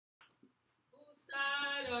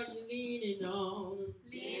are you leaning on?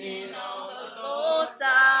 Leaning on the Lord's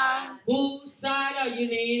side. Whose side are you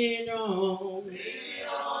leaning on? Leaning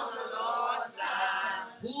on the Lord's side.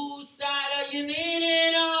 Whose side are you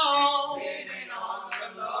leaning on? Leaning on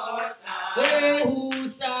the Lord's side. Oh,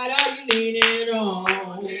 whose side are you leaning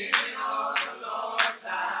on? Leaning on the Lord's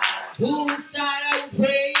side. Whose side are you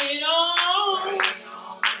praying on? Praying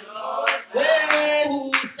on the Lord's side.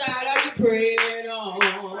 Oh, whose side are you praying on?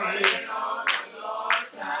 Praying on the Lord's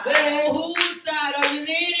side. Oh, whose side are you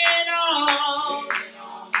leaning on? Leaning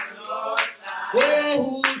on the Lord's side.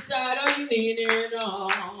 Oh, whose side are you leaning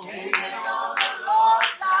on? Leaning on the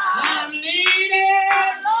Lord's side. I'm leaning.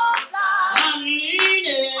 Lord's side. I'm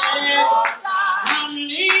leaning. Lord's side. I'm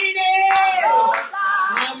leaning. Lord's side.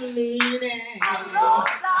 I'm leaning.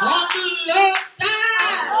 Lord's side. On the Lord's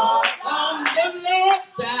side. On the Lord's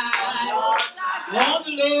side. On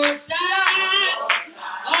the Lord's side.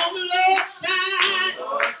 On the Lord's side.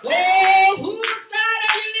 Oh, whose side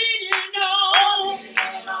are you leaning on?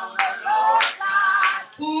 Leaning on the Lord's side.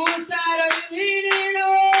 Whose side are you leaning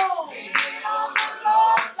on? Leaning on the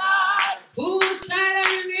Lord's side. Whose side are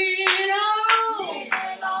you leaning on?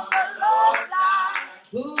 Leaning on the Lord's side.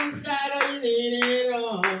 Whose side are you leaning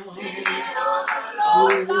on? Leaning on the Oh,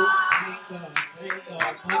 Lord's thank side. God, thank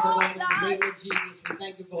God. Father God, in the name of Jesus, we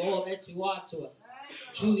thank you for all that you are to us.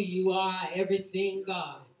 Truly, you are everything,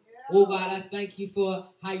 God. Oh, God, I thank you for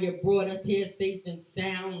how you brought us here safe and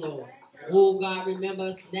sound, Lord. Oh, God, remember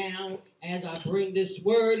us now as I bring this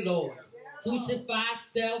word, Lord. Crucify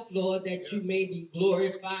self, Lord, that you may be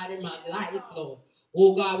glorified in my life, Lord.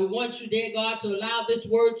 Oh, God, we want you, dear God, to allow this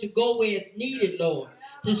word to go where it's needed, Lord,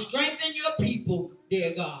 to strengthen your people,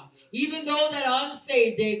 dear God. Even those that are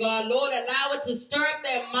unsaved, dear God, Lord, allow it to stir up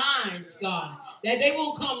their minds, God, that they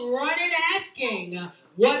will come running asking,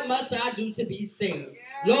 what must I do to be saved?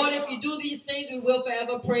 Lord, if you do these things, we will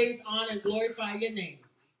forever praise, honor, and glorify your name.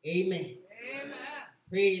 Amen. Amen.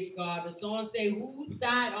 Praise God. The song say, whose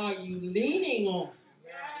side are you leaning on?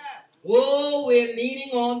 Oh, we're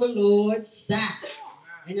leaning on the Lord's side.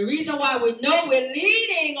 And the reason why we know we're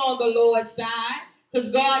leaning on the Lord's side,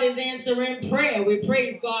 because God is answering prayer. We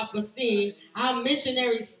praise God for seeing our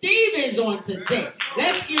missionary Stevens on today.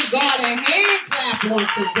 Let's give God a hand clap on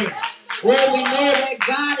today. Oh, we know that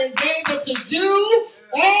God is able to do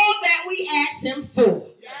all that we ask him for.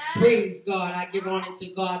 Praise God. I give honor to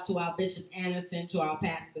God, to our Bishop Anderson, to our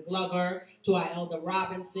Pastor Glover, to our Elder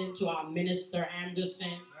Robinson, to our Minister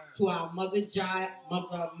Anderson, to our Mother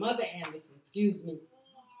Anderson, excuse me,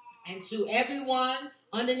 and to everyone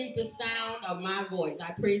underneath the sound of my voice.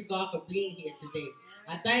 I praise God for being here today.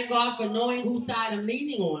 I thank God for knowing whose side I'm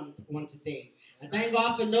leaning on today. I thank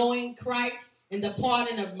God for knowing Christ and the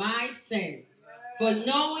pardon of my sins, for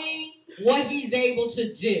knowing what he's able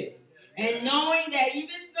to do, and knowing that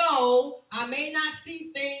even though I may not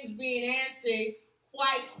see things being answered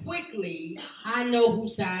quite quickly, I know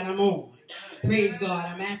whose side I'm on. Praise God.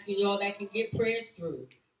 I'm asking y'all that can get prayers through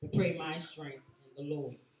to pray my strength in the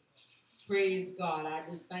Lord. Praise God. I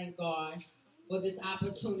just thank God for this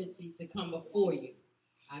opportunity to come before you.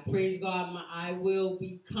 I praise God. I will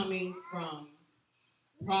be coming from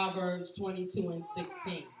Proverbs 22 and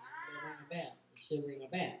 16. It should ring a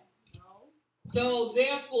bell. So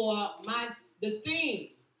therefore, the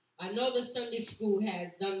theme, I know the Sunday school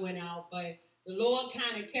has done went out, but the Lord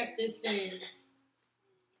kind of kept this in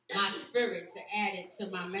my spirit to add it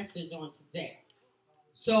to my message on today.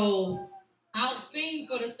 So our theme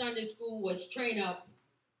for the Sunday school was train up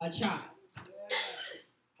a child.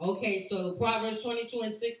 Okay, so Proverbs 22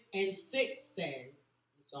 and 6 says,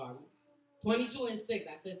 22 and 6,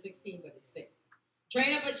 I said 16, but it's 6.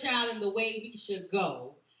 Train up a child in the way he should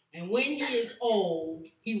go, and when he is old,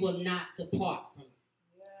 he will not depart from it.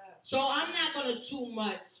 So I'm not going to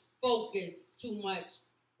focus too much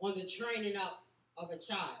on the training up of a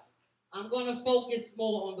child. I'm going to focus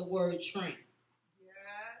more on the word train.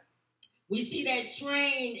 We see that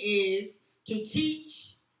train is to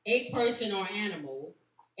teach a person or animal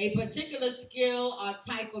a particular skill or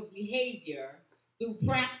type of behavior through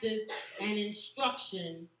practice and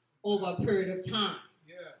instruction over a period of time.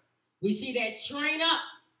 We see that train up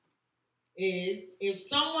is if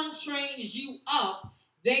someone trains you up,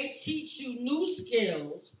 they teach you new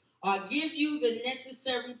skills or give you the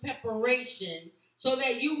necessary preparation so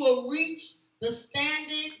that you will reach the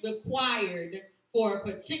standard required for a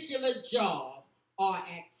particular job or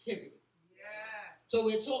activity. So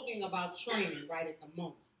we're talking about training right at the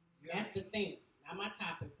moment. That's the thing. Not my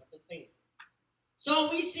topic, but the thing. So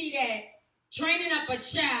we see that training up a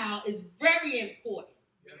child is very important.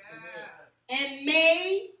 And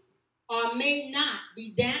may or may not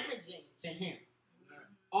be damaging to him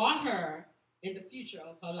or future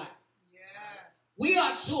of her life. Yeah. We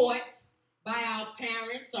are taught by our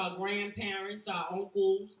parents, our grandparents, our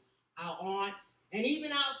uncles, our aunts, and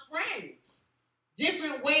even our friends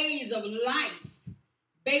different ways of life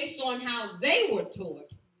based on how they were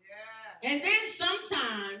taught. Yeah. And then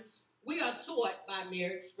sometimes we are taught by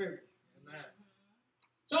mere experience. Amen.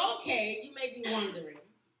 So, okay, you may be wondering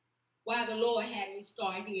why the Lord had me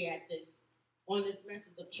start here on this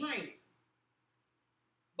message of training.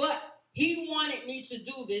 But he wanted me to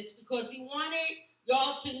do this because he wanted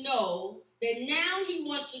y'all to know that now he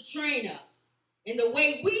wants to train us in the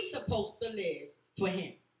way we're supposed to live for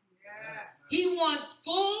him. Yeah. He wants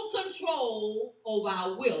full control over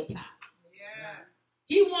our willpower. Yeah.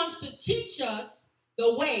 He wants to teach us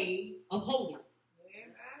the way of holiness.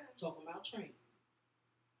 Amen. Talking about training.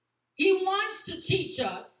 He wants to teach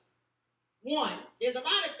us, one, there's a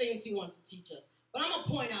lot of things he wants to teach us, but I'm going to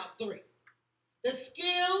point out three. The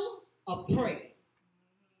skill of prayer,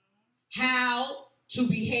 how to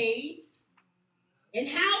behave, and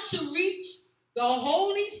how to reach the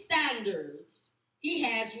holy standards he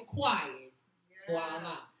has required for our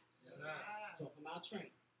lives. Talking about training.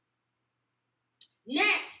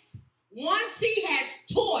 Next, once he has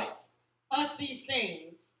taught us these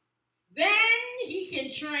things, then he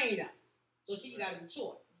can train us. So see, you got to be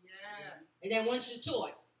taught. Yeah. And then once you're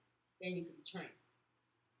taught, then you can be trained.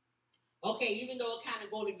 Okay, even though it kind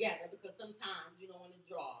of go together, because sometimes, on a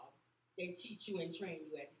job, they teach you and train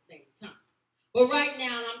you at the same time. But right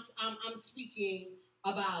now, I'm speaking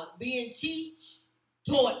about being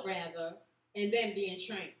taught rather, and then being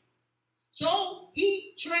trained. So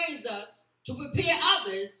he trains us to prepare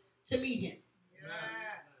others to meet him. Yeah.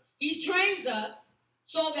 He trains us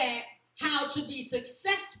so that how to be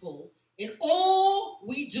successful in all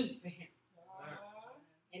we do for him.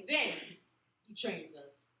 And then he trains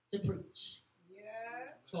us to preach. Yeah.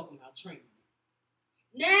 Talking about training.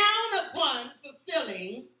 Now upon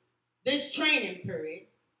fulfilling this training period,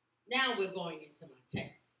 now we're going into my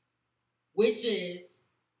text, which is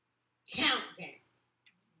countdown.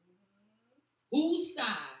 Whose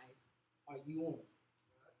side are you on?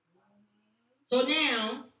 So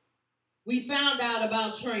now we found out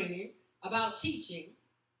about training, about teaching.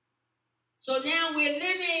 So now we're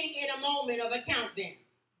living in a moment of a countdown.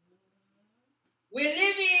 We're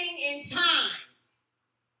living in time.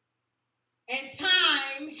 And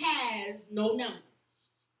time has no number.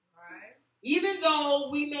 Right. Even though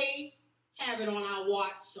we may have it on our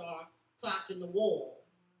watch or clock in the wall.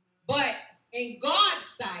 But in God's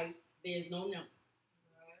sight, there's no number.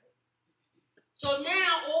 So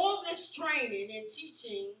now all this training and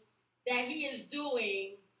teaching that he is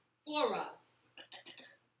doing for us,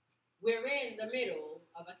 we're in the middle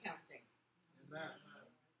of a countdown. Amen.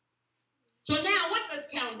 So now what does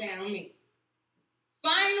countdown mean?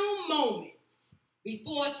 Final moments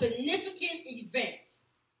before significant events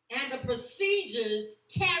and the procedures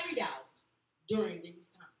carried out during these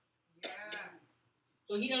times. Yeah.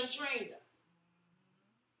 So he done trained us.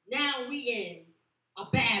 Now we in a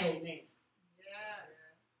battle now. Yeah.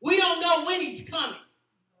 We don't know when he's coming.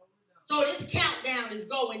 So this countdown is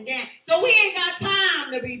going down. So we ain't got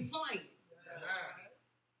time to be playing.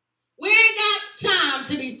 We ain't got time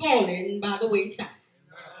to be falling by the wayside.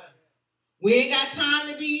 We ain't got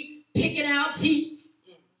time to be picking out teeth.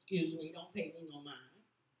 Excuse me, don't pay me no mind.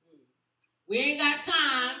 We ain't got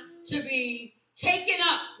time to be taken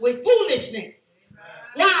up with foolishness.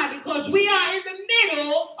 Why? Because we are in the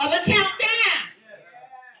middle of a countdown.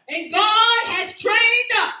 And God has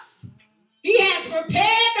trained us. He has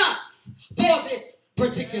prepared us for this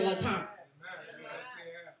particular time.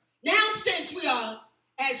 Now, since we are,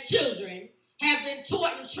 as children, have been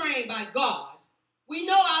taught and trained by God, we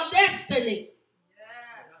know our destiny.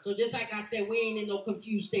 So just like I said, we ain't in no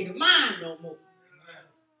confused state of mind no more.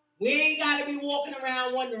 We ain't got to be walking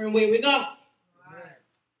around wondering where we're going.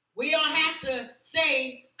 We don't have to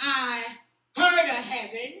say, I heard of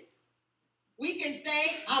heaven. We can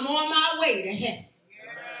say, I'm on my way to heaven.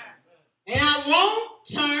 And I won't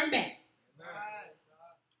turn back.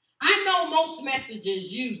 I know most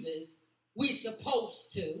messages uses, we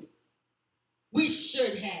supposed to, we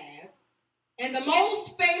should have, and the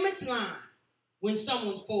most famous line when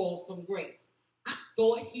someone falls from grace, I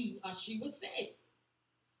thought he or she was saved.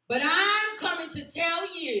 But I'm coming to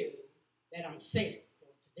tell you that I'm saved for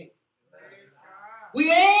today.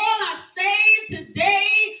 We all are saved today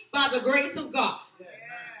by the grace of God.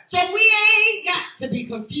 So we ain't got to be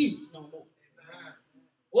confused no more.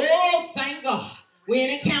 Oh, thank God. We're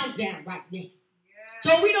in a countdown right now.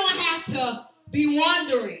 So we don't have to be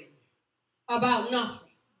wondering about nothing.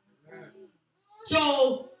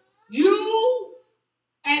 So you,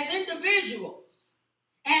 as individuals,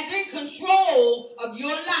 control of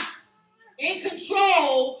your life, in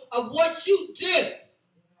control of what you do,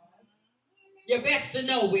 you best to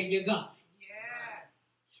know where you're going.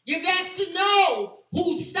 You best to know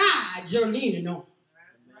whose side you're leaning on.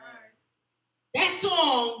 That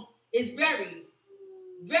song is very,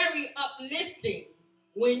 very uplifting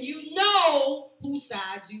when you know whose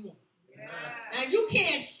side you on. Now, you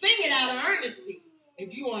can't sing it out of earnesty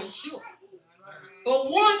if you're unsure.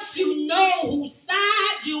 But once you know whose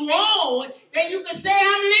side you on, then you can say,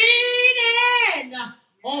 I'm leaning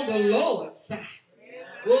on the Lord's side.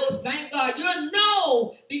 Oh, thank God. You'll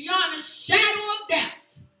know beyond a shadow of doubt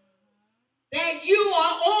that you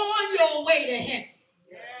are on your way to heaven.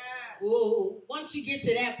 Oh, once you get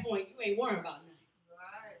to that point, you ain't worrying about nothing.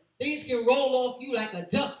 Things can roll off you like a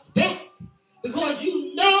duck's back because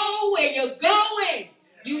you know where you're going.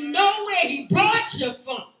 You know where he brought you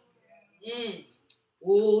from.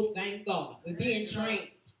 Oh, thank God. We're being trained.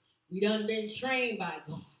 We done been trained by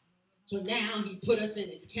God. So now he put us in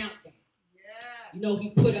his countdown. You know, he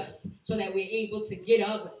put us so that we're able to get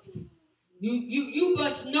others. You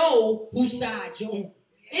must know whose side you're on.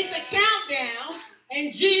 It's a countdown,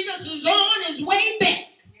 and Jesus is on his way back.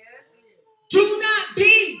 Do not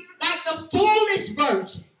be like the foolish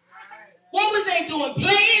virgins. What was they doing?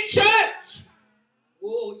 Playing church.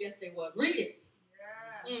 Oh, yes, they was. Read it.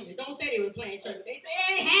 They don't say they were playing church. They say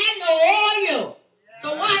they ain't had no oil.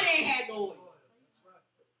 So why they ain't had no oil?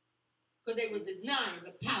 Because they were denying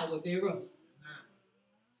the power thereof.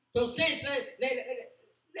 So since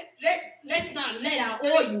let's not let our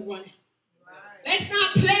oil run out. Let's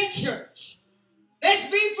not play church. Let's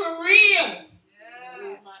be for real.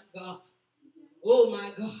 Oh my God. Oh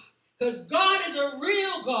my God. Because God is a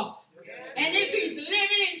real God. And if he's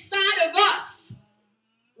living inside of us,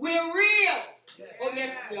 we're real. Oh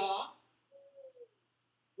yes we are.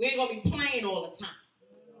 We ain't going to be playing all the time.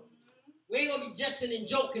 We ain't going to be jesting and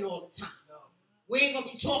joking all the time. We ain't going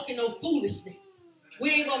to be talking no foolishness. We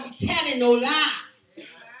ain't going to be telling no lies.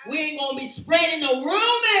 We ain't going to be spreading no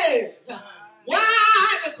rumors.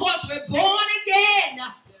 Why? Because we're born again.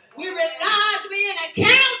 We realize we're in a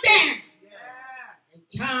countdown. And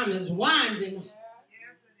time is winding up.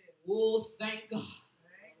 Oh, thank God.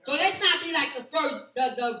 So let's not be like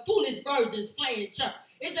the foolish virgins playing church.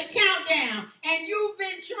 It's a countdown, and you've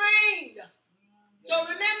been trained. So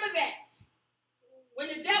remember that. When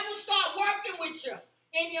the devil start working with you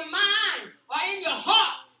in your mind or in your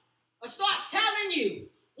heart, or start telling you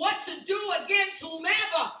what to do against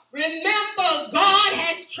whomever, remember God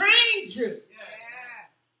has trained you.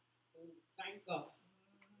 Thank God.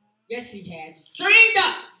 Yes, he has. He's trained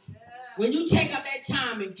us. When you take up that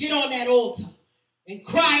time and get on that altar and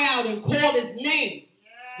cry out and call his name,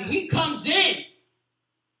 and he comes in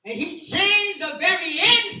and he changed the very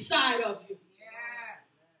inside of you,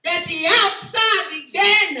 that the outside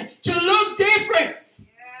began to look different.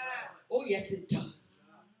 Oh, yes, it does.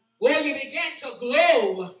 Well, you began to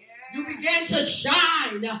glow. You began to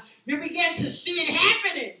shine. You began to see it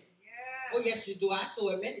happening. Oh, yes, you do. I saw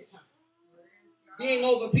it many times. Being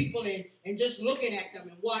over people and just looking at them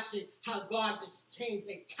and watching how God just changed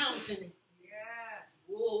their countenance.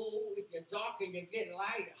 Oh, if you're darker, you get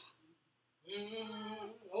lighter.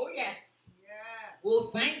 Oh, yes.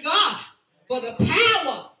 Well, thank God for the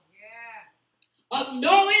power of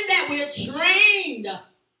knowing that we're trained.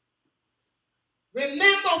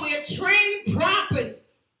 Remember, we're trained property.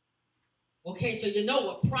 Okay, so you know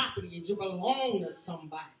what property is. You belong to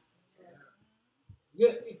somebody.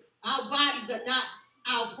 Our bodies are not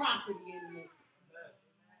our property anymore.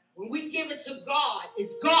 When we give it to God,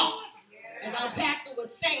 it's God. As our pastor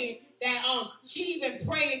was saying, that she even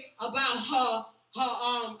prayed about her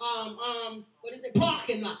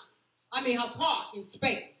parking lots. I mean, her parking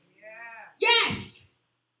space. Yes,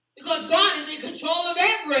 because God is in control of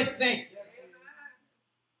everything.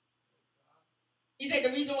 He said the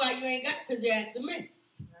reason why you ain't got because you asked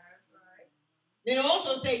amiss. Then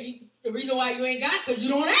also say the reason why you ain't got because you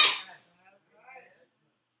don't ask.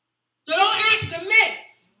 So don't ask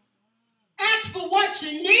amiss. Ask for what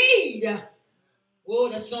you need. Oh,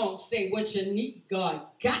 the song say what you need, God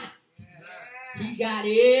got. He got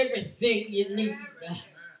everything you need.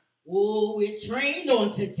 Oh, we're trained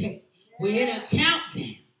on today. We're in a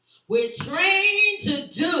countdown. We're trained to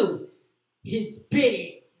do his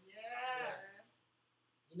bidding.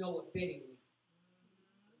 You know what bidding means?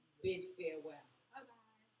 Bid farewell.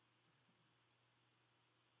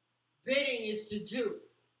 Bidding is to do.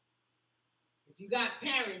 If you got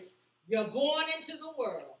parents, you're born into the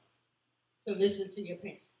world to listen to your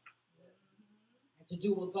parents and to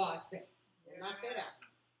do what God said. Don't knock that out.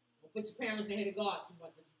 Don't put your parents ahead of God too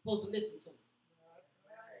much. You're supposed to listen to them.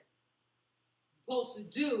 supposed to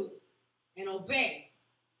do and obey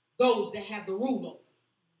those that have the rule over.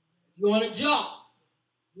 If you're on a job,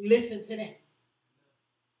 you listen to them.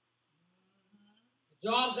 The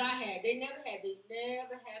jobs I had, they never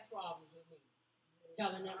had problems with me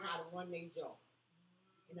telling them how to run their job.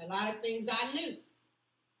 And a lot of things I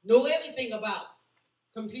know everything about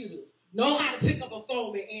computers, know how to pick up a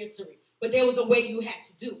phone and answer it. But there was a way you had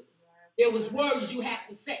to do it. There was words you had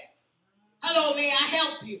to say. Hello, may I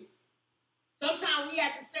help you? Sometimes we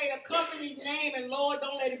have to say the company's name, and Lord,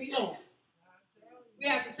 don't let it be long. We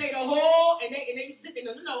have to say the whole, and they sit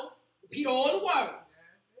there, no, repeat all the words.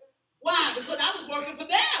 Why? Because I was working for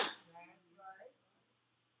them.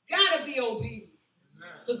 Gotta be obedient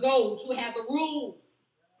to those who have the rule.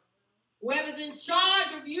 Whoever's in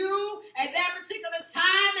charge of you at that particular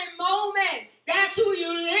time and moment, that's who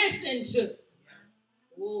you listen to.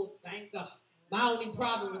 Oh, thank God. My only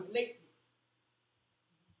problem was lateness.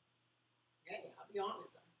 Hey, I'll be honest.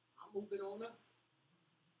 I'm moving on up.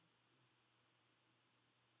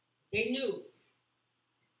 They knew.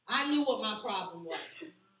 I knew what my problem was.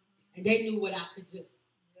 And they knew what I could do.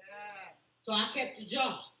 So I kept the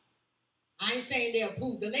job. I ain't saying they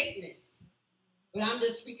approved the lateness. But I'm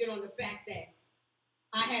just speaking on the fact that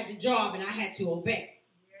I had the job and I had to obey.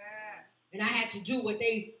 And I had to do what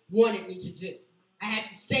they wanted me to do. I had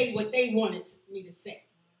to say what they wanted me to say.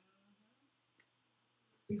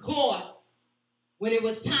 Because when it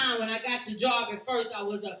was time, when I got the job at first, I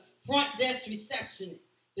was a front desk receptionist.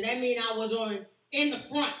 So that means I was in the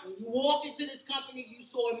front. When you walk into this company, you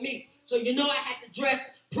saw me. So you know I had to dress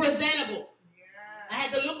presentable. I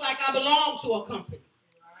had to look like I belonged to a company.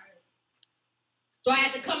 So I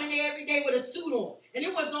had to come in there every day with a suit on. And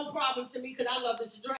it was no problem to me because I loved to dress.